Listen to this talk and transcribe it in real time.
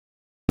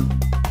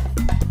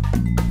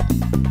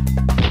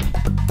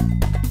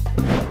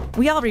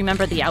We all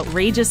remember the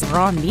outrageous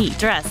raw meat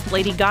dress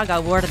Lady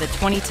Gaga wore to the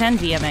 2010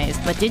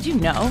 VMAs, but did you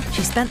know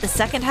she spent the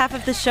second half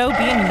of the show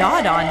being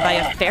gnawed on by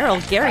a feral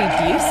Gary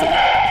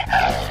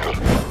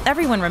Busey?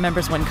 Everyone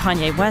remembers when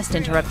Kanye West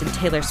interrupted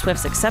Taylor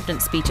Swift's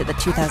acceptance speech at the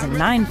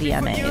 2009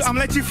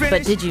 VMAs.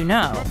 But did you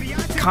know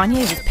Kanye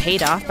was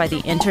paid off by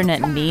the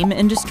internet meme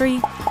industry?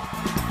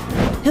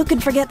 Who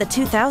could forget the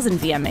 2000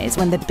 VMAs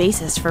when the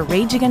bassist for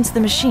Rage Against the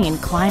Machine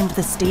climbed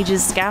the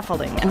stage's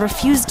scaffolding and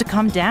refused to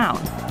come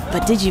down?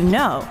 But did you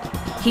know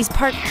he's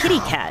part kitty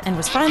cat and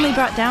was finally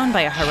brought down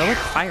by a heroic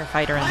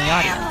firefighter in the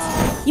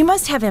audience? You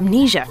must have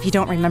amnesia if you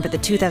don't remember the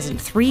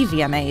 2003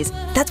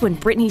 VMAs. That's when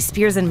Britney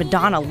Spears and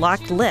Madonna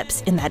locked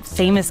lips in that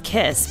famous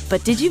kiss.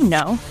 But did you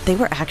know they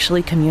were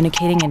actually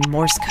communicating in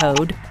Morse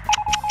code?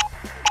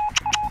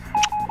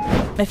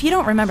 If you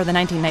don't remember the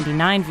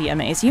 1999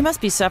 VMAs, you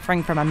must be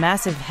suffering from a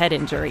massive head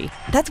injury.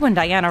 That's when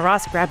Diana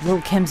Ross grabbed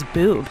Lil' Kim's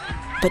boob.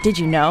 But did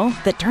you know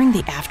that during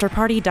the after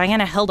party,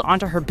 Diana held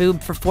onto her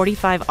boob for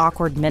 45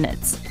 awkward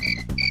minutes?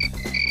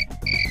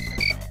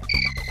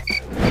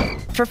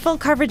 For full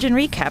coverage and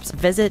recaps,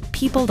 visit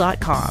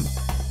people.com.